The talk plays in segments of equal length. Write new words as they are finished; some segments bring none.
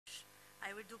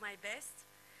I will do my best.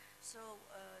 So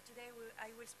today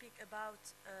I will speak about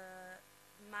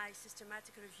my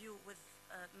systematic review with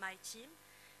my team.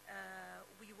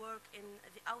 We work in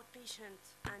the outpatient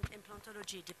and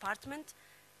implantology department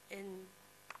in,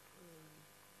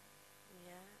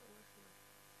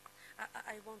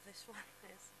 I want this one,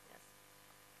 yes, yes.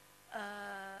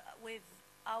 With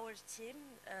our team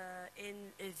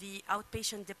in the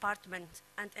outpatient department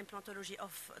and implantology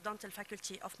of dental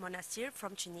faculty of Monastir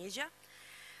from Tunisia.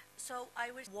 So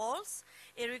I will walls,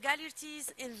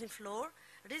 irregularities in the floor,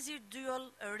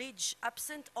 residual ridge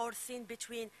absent or thin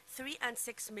between 3 and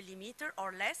 6 millimeter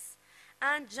or less,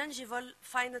 and gingival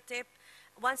phenotype.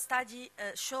 One study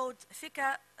showed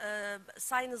thicker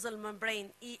sinusal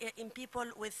membrane in people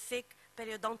with thick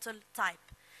periodontal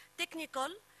type. Technical,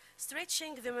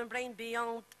 stretching the membrane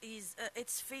beyond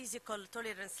its physical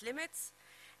tolerance limits,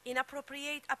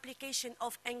 inappropriate application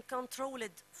of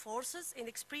uncontrolled forces,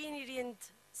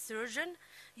 inexperienced surgeon,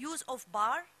 use of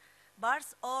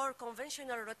bars or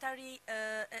conventional rotary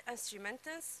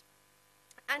instruments,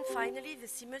 and finally the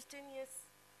simultaneous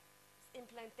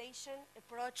implantation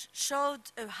approach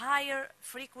showed a higher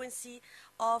frequency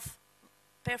of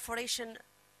perforation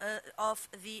of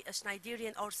the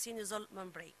shneiderian or sinusal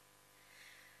membrane.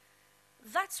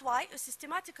 That's why a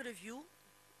systematic review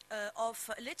of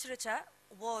literature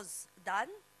was done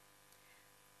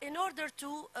in order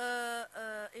to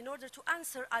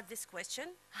answer at this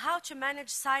question, how to manage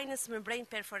sinus membrane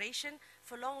perforation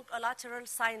following a lateral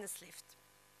sinus lift.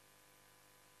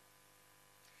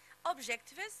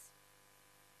 Objectives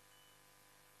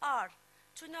are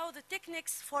to know the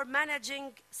techniques for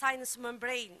managing sinus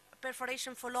membrane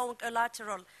perforation following a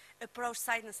lateral approach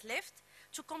sinus lift,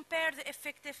 to compare the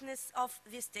effectiveness of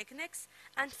these techniques,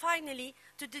 and finally,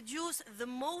 to deduce the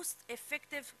most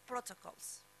effective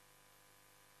protocols.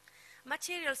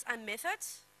 Materials and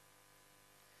methods.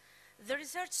 The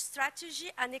research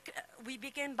strategy, we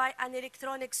began by an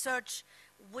electronic search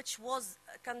which was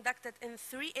conducted in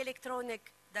 3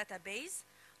 electronic databases,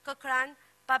 Cochrane,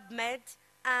 PubMed,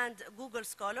 and Google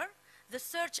Scholar. The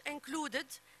search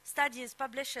included studies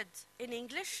published in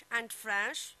English and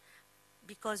French,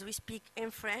 because we speak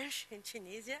in French in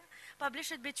Tunisia,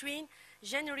 published between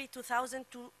January 2000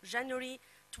 to January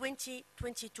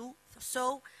 2022,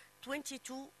 so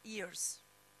 22 years.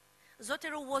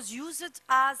 Zotero was used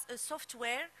as a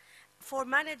software for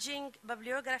managing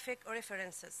bibliographic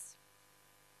references.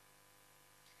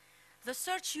 The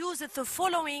search used the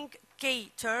following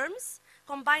key terms,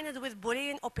 combined with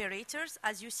Boolean operators,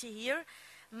 as you see here: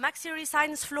 maxillary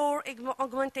sinus floor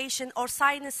augmentation or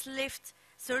sinus lift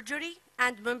surgery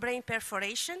and membrane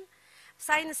perforation,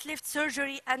 sinus lift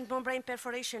surgery and membrane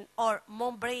perforation or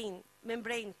membrane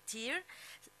tear,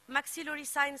 maxillary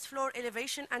sinus floor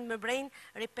elevation and membrane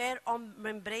repair or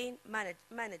membrane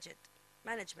management.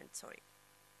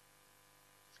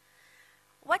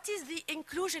 What is the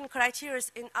inclusion criteria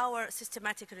in our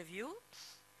systematic review?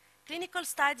 Clinical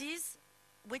studies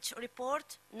which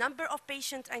report number of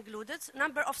patients included,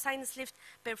 number of sinus lift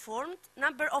performed,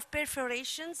 number of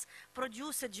perforations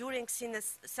produced during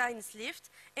sinus lift,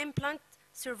 implant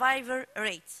survivor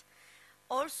rates.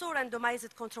 Also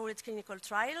randomized controlled clinical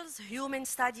trials, human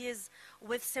studies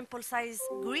with sample size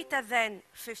greater than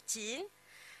 15,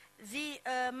 the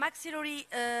maxillary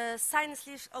sinus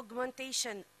lift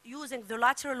augmentation using the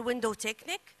lateral window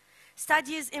technique,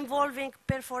 studies involving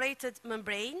perforated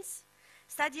membranes,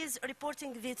 studies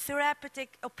reporting the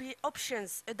therapeutic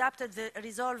options adapted to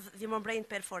resolve the membrane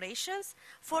perforations,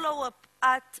 follow-up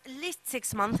at least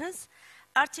 6 months,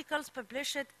 articles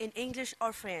published in English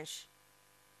or French.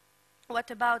 What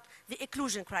about the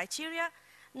exclusion criteria?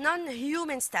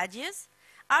 Non-human studies,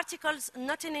 articles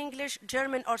not in English,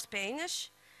 German, or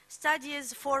Spanish,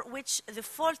 studies for which the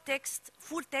full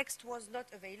text was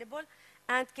not available,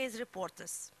 and case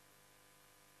reports.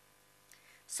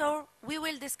 So we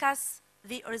will discuss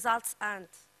the results and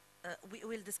we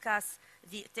will discuss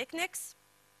the techniques.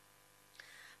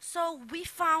 So we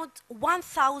found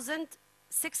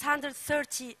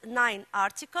 1,639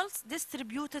 articles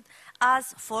distributed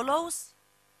as follows.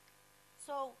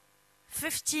 So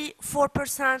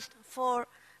 54% for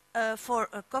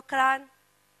Cochrane,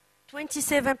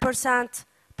 27%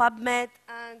 PubMed,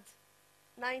 and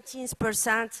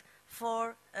 19%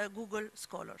 for Google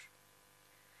Scholar.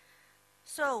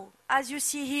 So, as you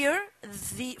see here,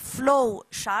 the flow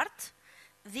chart,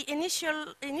 the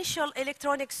initial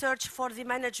electronic search for the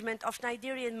management of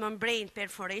shneiderian membrane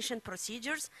perforation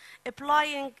procedures,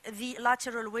 applying the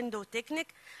lateral window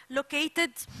technique,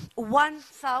 located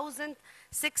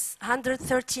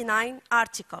 1,639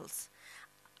 articles.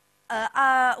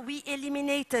 We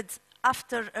eliminated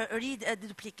after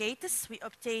duplicates, we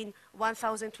obtain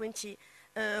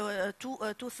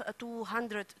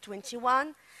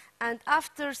 221, and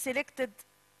after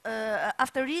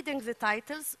after reading the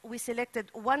titles, we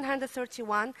selected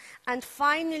 131, and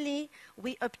finally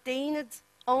we obtained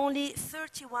only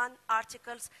 31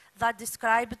 articles that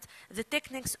described the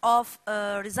techniques of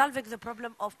resolving the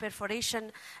problem of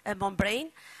perforation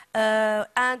membrane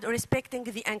and respecting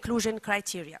the inclusion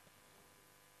criteria.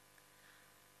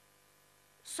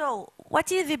 So,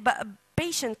 what is the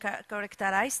patient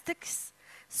characteristics?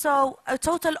 So, a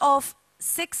total of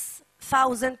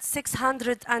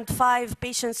 6,605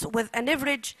 patients with an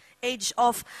average age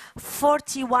of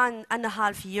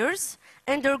 41.5 years,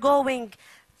 undergoing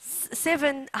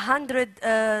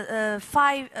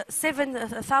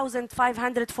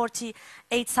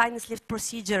 7,548 sinus lift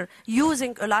procedure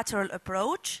using a lateral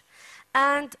approach,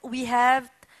 and we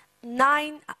have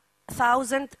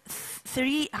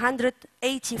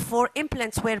 9,384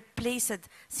 implants were placed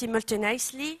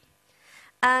simultaneously,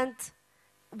 and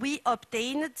we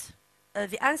obtained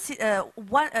they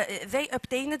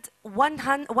obtained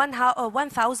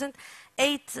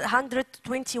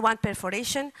 1,821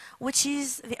 perforation, which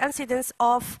is the incidence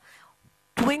of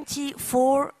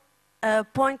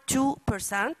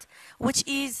 24.2%, which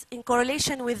is in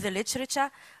correlation with the literature,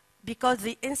 because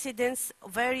the incidence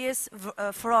varies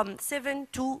from 7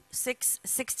 to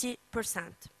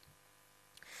 60%.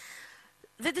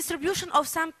 The distribution of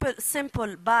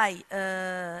sample by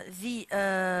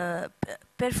the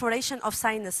perforation of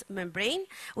sinus membrane,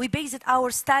 we based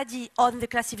our study on the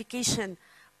classification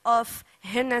of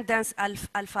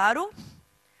Hernandez-Alfaro.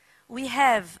 We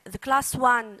have the class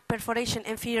 1 perforation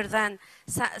inferior than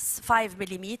 5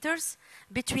 millimeters,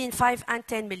 between 5 and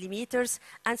 10 millimeters,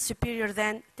 and superior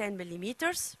than 10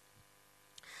 millimeters.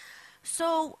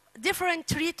 So different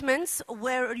treatments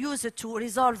were used to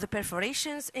resolve the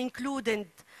perforations, including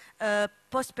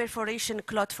post-perforation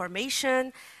clot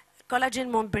formation, collagen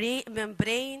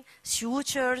membrane,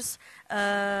 sutures,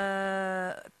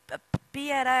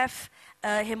 PRF,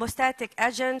 hemostatic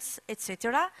agents,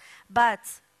 etc.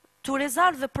 But to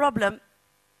resolve the problem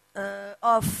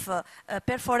of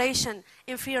perforation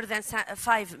inferior than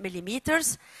 5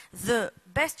 millimeters, the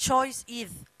best choice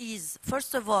is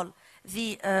first of all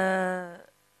the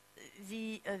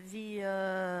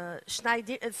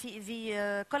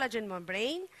collagen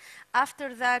membrane.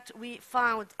 After that, we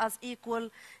found as equal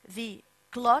the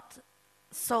clot,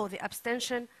 so the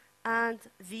abstention, and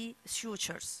the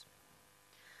sutures.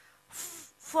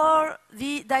 For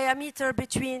the diameter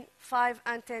between 5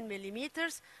 and 10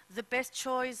 millimeters, the best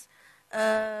choice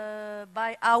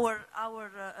by our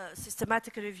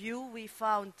systematic review, we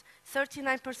found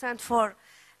 39% for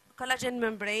collagen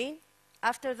membrane.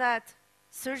 After that,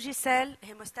 Surgicel,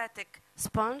 hemostatic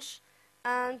sponge,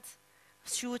 and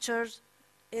sutures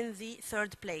in the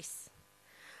third place.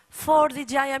 For the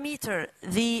diameter,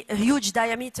 the huge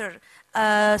diameter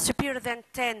superior than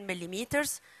 10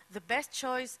 millimeters, the best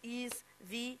choice is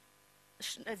the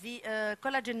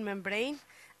collagen membrane,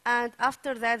 and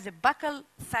after that, the buccal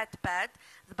fat pad.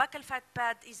 The buccal fat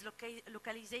pad is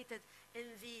localized in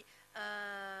the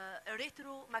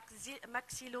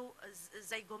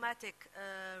retromaxillozygomatic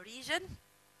region,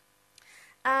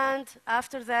 and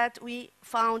after that we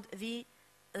found the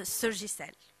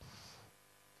Surgicel.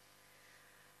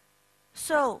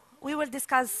 So we will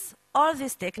discuss all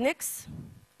these techniques.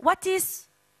 What is,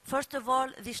 first of all,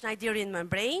 the Schneiderian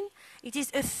membrane? It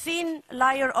is a thin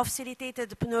layer of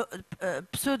silitated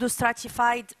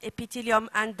pseudostratified epithelium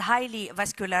and highly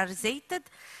vascularized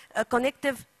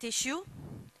connective tissue.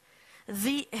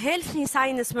 The healthy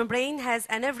sinus membrane has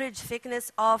an average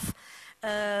thickness of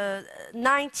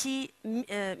 90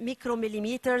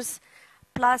 micromillimeters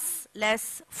plus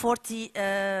less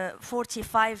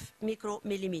 45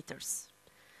 micromillimeters.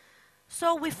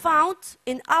 So we found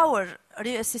in our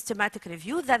systematic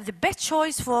review that the best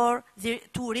choice to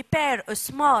repair a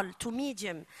small to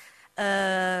medium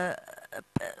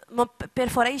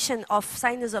perforation of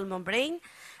sinusal membrane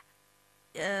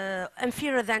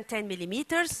inferior than 10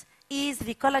 millimeters is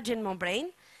the collagen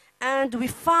membrane, and we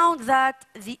found that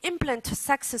the implant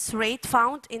success rate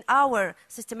found in our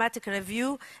systematic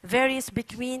review varies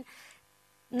between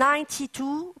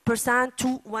 92%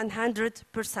 to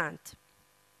 100%.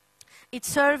 It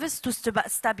serves to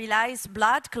stabilize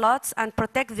blood clots and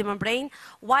protect the membrane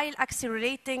while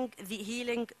accelerating the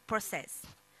healing process.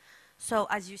 So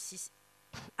as you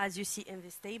see in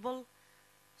this table,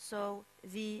 so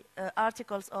the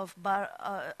articles of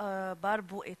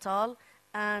Barbu et al.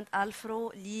 And Alfro,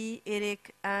 Lee,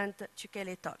 Eric, and Tuchel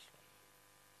et al.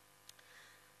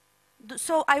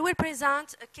 So I will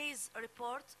present a case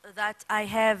report that I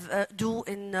have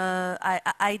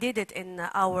I did it in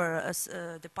our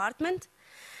department.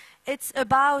 It's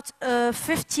about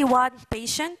 51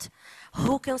 patient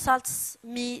who consults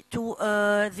me to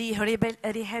the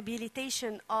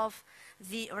rehabilitation of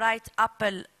the right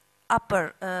upper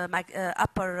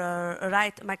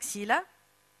right maxilla.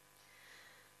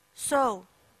 So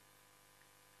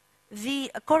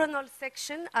the coronal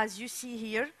section, as you see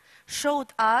here,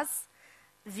 showed us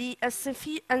the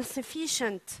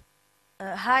insufficient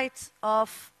height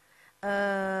of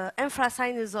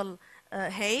infrasinusal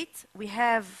height. We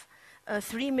have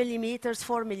 3 millimeters,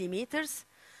 4 millimeters.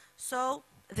 So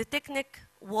the technique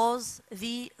was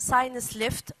the sinus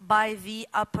lift by the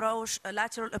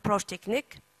lateral approach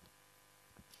technique.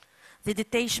 The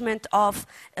detachment of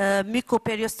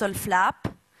mucoperiostal flap,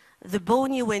 the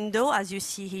bony window, as you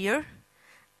see here,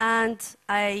 and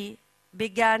I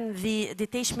began the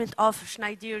detachment of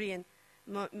shneiderian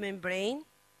membrane.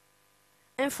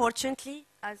 Unfortunately,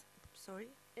 as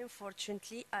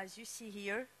you see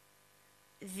here,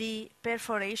 the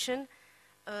perforation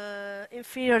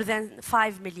inferior than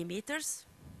 5 millimeters.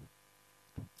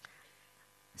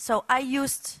 So I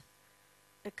used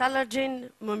a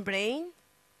collagen membrane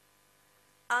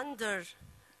under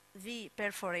the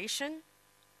perforation,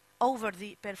 over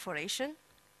the perforation.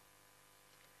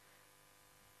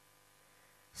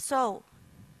 So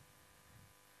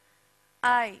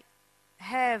I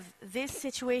have this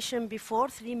situation before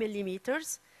 3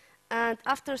 millimeters, and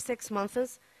after 6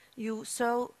 months, you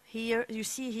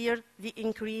see here the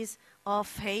increase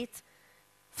of height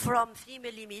from 3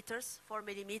 millimeters, 4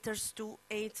 millimeters to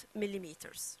 8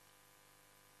 millimeters.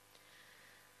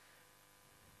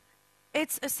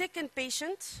 It's a second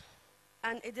patient,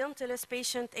 an edentulous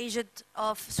patient aged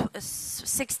of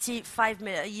 65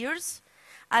 years.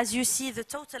 As you see, the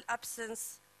total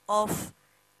absence of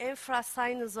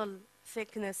infrasinusal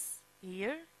thickness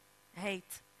here,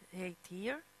 height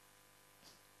here.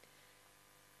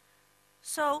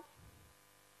 So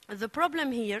the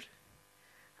problem here,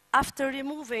 after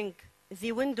removing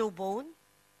the window bone,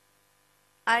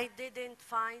 I didn't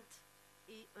find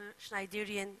a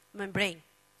shneiderian membrane.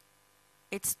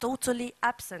 It's totally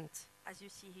absent, as you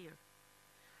see here.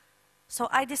 So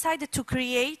I decided to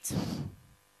create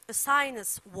a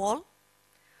sinus wall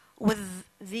with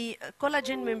the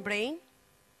collagen membrane.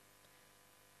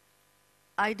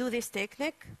 I do this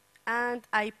technique, and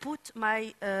I put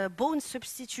my bone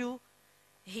substitute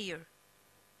here,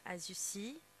 as you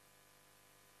see.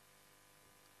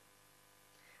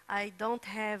 I don't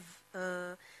have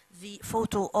the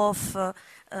photo of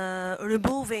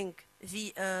removing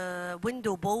the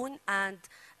window bone and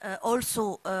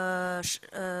also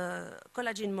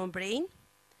collagen membrane.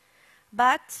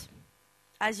 But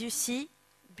as you see,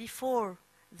 before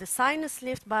the sinus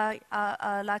lift by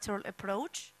a lateral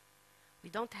approach, we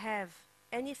don't have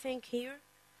anything here.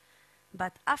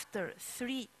 But after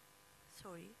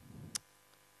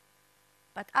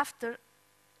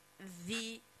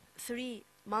the 3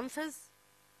 months,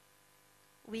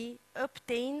 we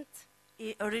obtained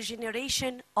a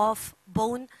regeneration of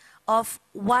bone of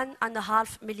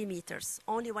 1.5 millimeters,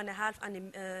 only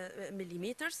 1.5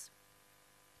 millimeters.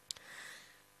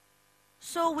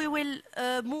 So we will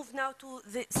move now to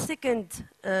the second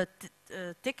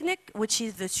technique, which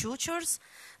is the sutures.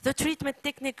 The treatment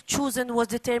technique chosen was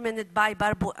determined by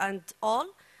Barbeau and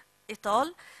et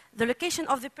al. The location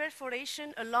of the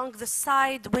perforation along the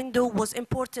side window was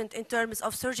important in terms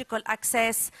of surgical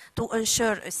access to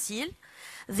ensure a seal.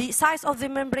 The size of the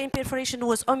membrane perforation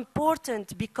was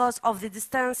important because of the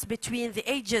distance between the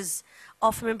edges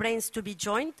of membranes to be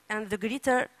joined, and the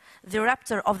greater the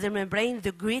rupture of the membrane,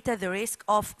 the greater the risk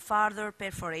of further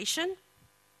perforation.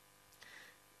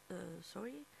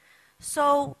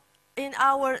 So in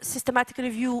our systematic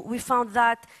review, we found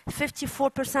that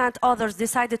 54% others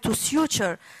decided to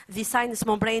suture the sinus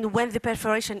membrane when the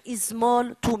perforation is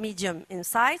small to medium in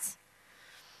size.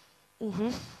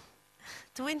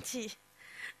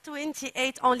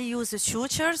 28 only used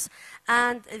sutures,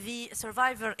 and the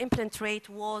survivor implant rate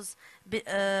was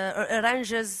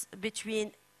ranges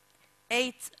between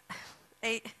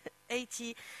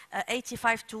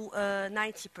 85 to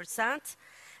 90%,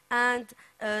 and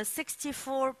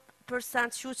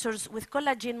 64% sutures with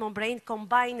collagen membrane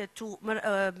combined to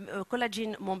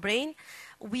collagen membrane.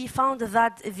 We found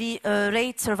that the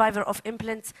rate survivor of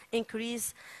implants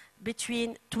increased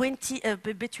between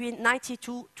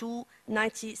 92 to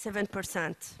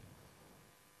 97%.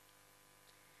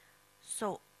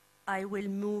 So I will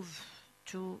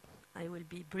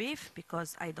be brief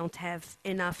because I don't have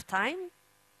enough time.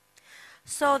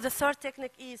 So the third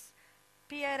technique is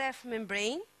PRF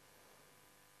membrane.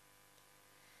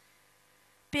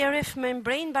 PRF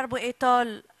membrane, Barbeau et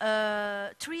al.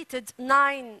 Treated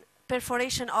 9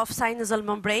 perforation of sinusal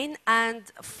membrane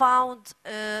and found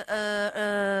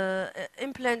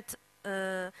implant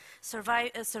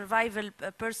survival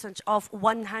percentage of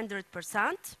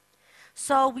 100%.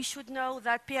 So we should know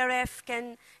that PRF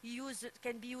can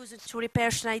be used to repair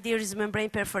Schneiderian membrane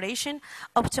perforation,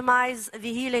 optimize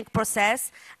the healing process,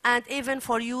 and even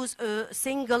for use a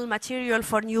single material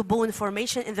for new bone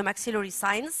formation in the maxillary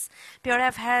sinus.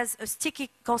 PRF has a sticky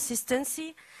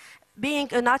consistency,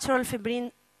 being a natural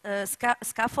fibrin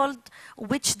scaffold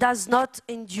which does not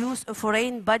induce a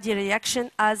foreign body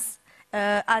reaction as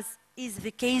is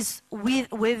the case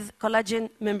with collagen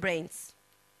membranes.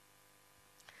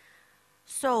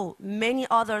 So many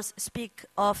others speak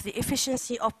of the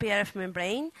efficiency of PRF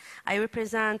membrane. I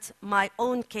represent my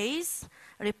own case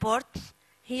report.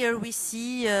 Here we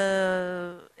see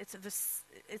it's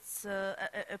a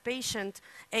patient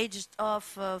aged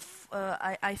of,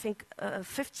 I think,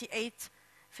 58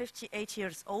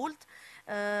 years old.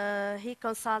 He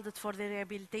consulted for the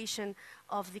rehabilitation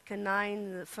of the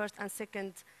canine first and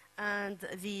second and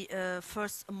the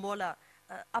first molar,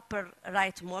 upper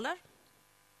right molar.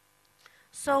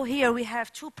 So here we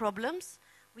have two problems.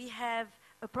 We have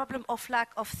a problem of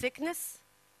lack of thickness,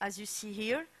 as you see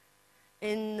here,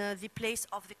 in the place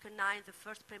of the canine, the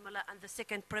first premolar and the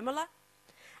second premolar.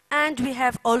 And we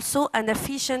have also an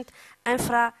efficient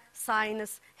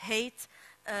infrasinus height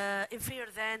inferior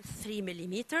than 3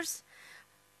 millimeters.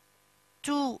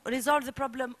 To resolve the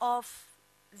problem of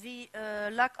the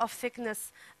lack of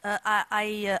thickness,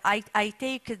 I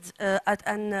take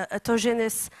an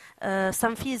autogenous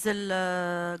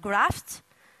symphysis graft.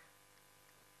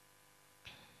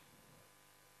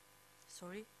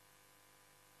 Sorry.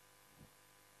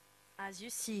 As you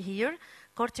see here,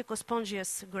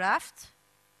 corticospongious graft.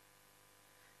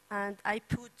 And I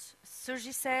put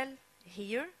Surgicel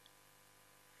here.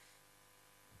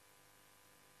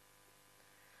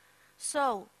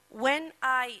 So when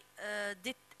I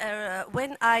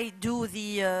do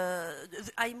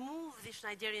I move the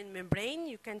Schneiderian membrane.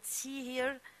 You can see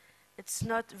here, it's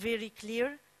not very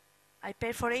clear. I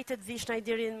perforated the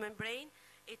Schneiderian membrane.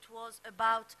 It was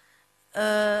about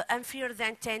inferior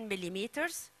than 10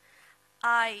 millimeters.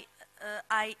 I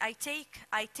take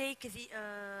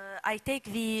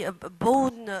the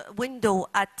bone window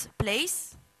at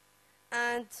place,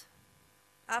 and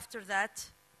after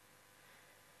that,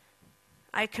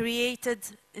 I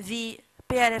created the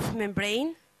PRF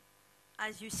membrane,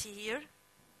 as you see here.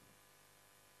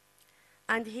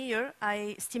 And here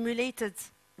I stimulated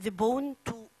the bone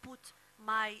to put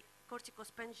my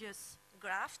corticospongious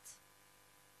graft.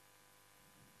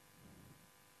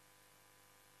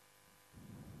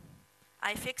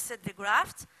 I fixed the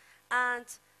graft and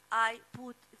I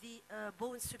put the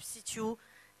bone substitute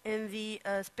in the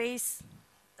space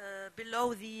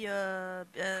below the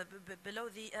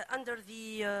under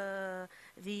the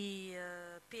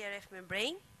PRF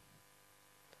membrane.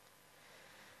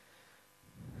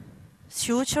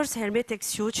 Sutures, hermetic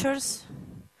sutures.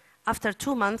 After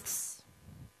 2 months,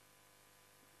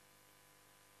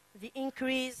 the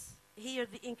increase here,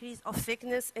 the increase of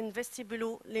thickness in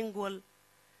vestibulolingual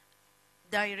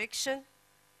direction,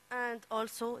 and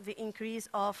also the increase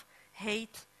of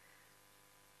height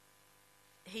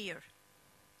here.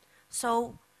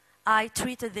 So I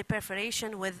treated the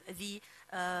perforation with the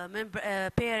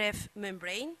PRF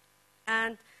membrane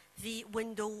and the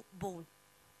window bone.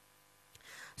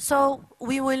 So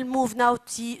we will move now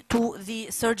to the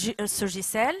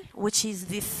Surgicel, which is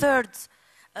the third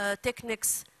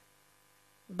techniques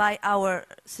by our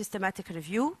systematic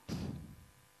review.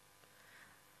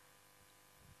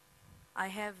 I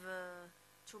have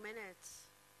 2 minutes.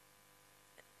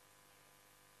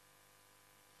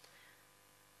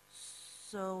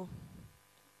 So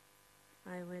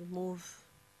I will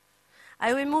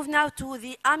move now to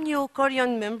the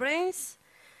amniochorion membranes.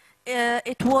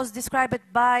 It was described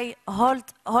by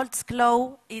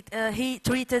Holtzclaw. He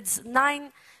treated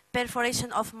 9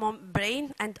 perforation of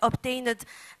membrane and obtained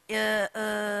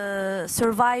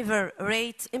survivor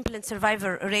rate, implant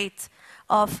survivor rate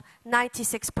of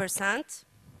 96%.